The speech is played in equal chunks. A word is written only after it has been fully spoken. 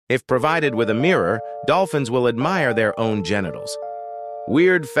If provided with a mirror, dolphins will admire their own genitals.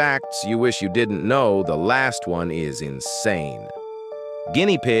 Weird facts you wish you didn't know, the last one is insane.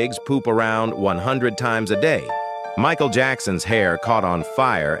 Guinea pigs poop around 100 times a day. Michael Jackson's hair caught on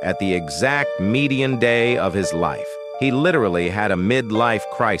fire at the exact median day of his life. He literally had a midlife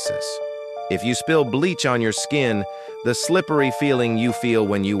crisis. If you spill bleach on your skin, the slippery feeling you feel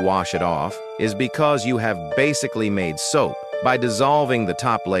when you wash it off is because you have basically made soap by dissolving the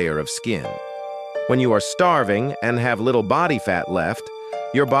top layer of skin. When you are starving and have little body fat left,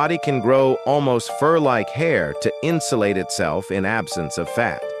 your body can grow almost fur-like hair to insulate itself in absence of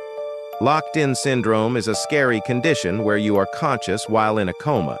fat. Locked-in syndrome is a scary condition where you are conscious while in a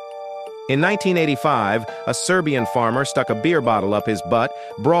coma. In 1985, a Serbian farmer stuck a beer bottle up his butt,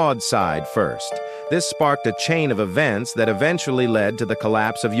 broadside first. This sparked a chain of events that eventually led to the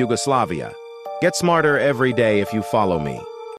collapse of Yugoslavia. Get smarter every day if you follow me.